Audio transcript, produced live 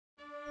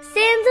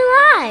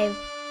alive!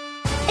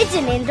 It's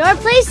an indoor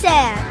play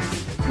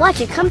sand!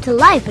 Watch it come to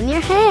life in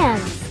your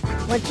hands.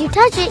 Once you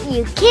touch it,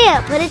 you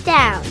can't put it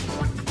down.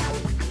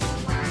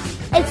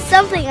 It's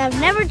something I've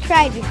never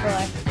tried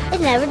before.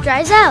 It never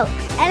dries out,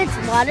 and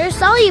it's water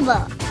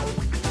soluble.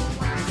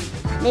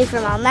 Made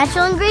from all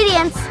natural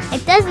ingredients,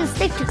 it doesn't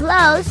stick to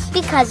clothes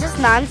because it's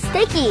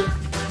non-sticky.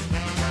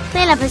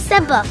 Cleanup is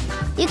simple.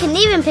 You can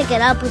even pick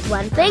it up with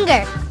one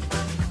finger.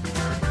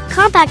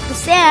 Compact the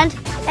sand,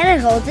 and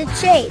it holds its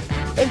shape.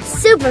 It's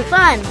super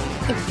fun.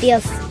 It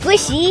feels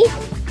squishy,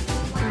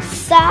 and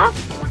soft,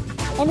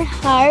 and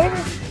hard.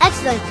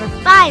 Excellent for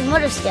fine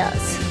motor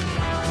skills.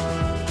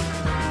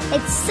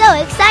 It's so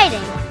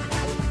exciting.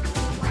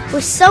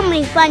 With so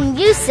many fun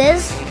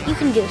uses, you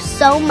can do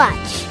so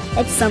much.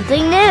 It's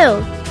something new.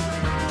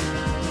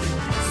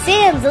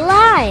 Sand's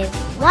alive.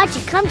 Watch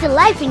it come to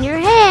life in your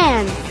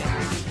hands.